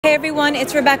Hey everyone,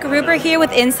 it's Rebecca Ruber here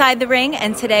with Inside the Ring,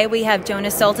 and today we have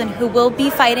Jonas Sultan, who will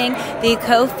be fighting the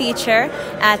co-feature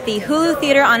at the Hulu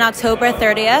Theater on October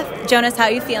 30th. Jonas, how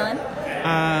are you feeling?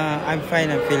 I'm fine.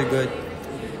 I feel good.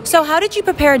 So how did you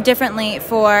prepare differently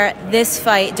for this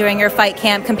fight during your fight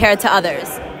camp compared to others?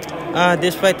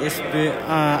 This fight is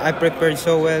I prepared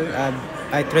so well.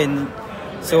 I trained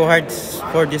so hard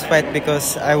for this fight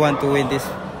because I want to win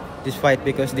this fight,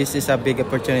 because this is a big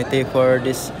opportunity for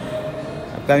this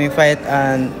upcoming fight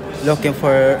and looking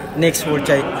for next world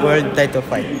title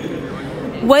fight.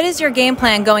 What is your game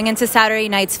plan going into Saturday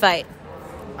night's fight?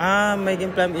 My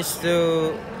game plan is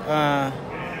to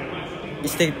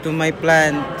stick to my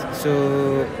plan,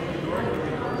 to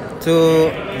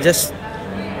just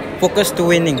focus to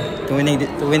win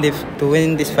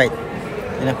this fight.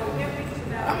 You know.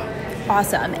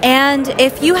 Awesome. And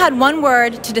if you had one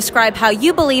word to describe how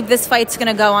you believe this fight's going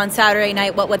to go on Saturday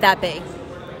night, what would that be?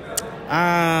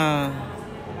 I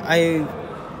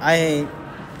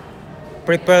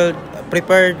prepared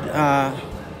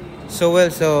so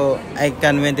well, so I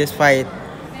can win this fight.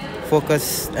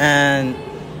 Focused and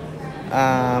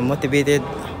motivated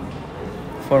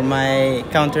for my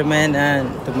countrymen and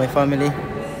to my family.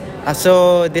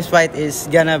 So this fight is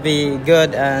gonna be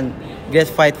good and great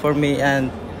fight for me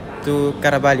and to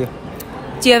Caraballo.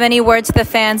 Do you have any words to the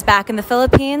fans back in the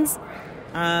Philippines?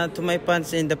 To my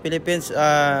fans in the Philippines,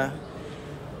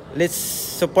 let's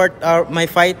support my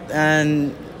fight,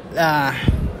 and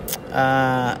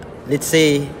let's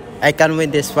say I can win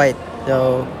this fight.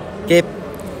 So keep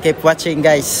watching,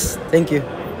 guys. Thank you.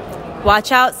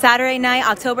 Watch out Saturday night,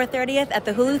 October 30th at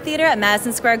the Hulu Theater at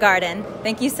Madison Square Garden.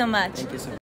 Thank you so much. Thank you so much.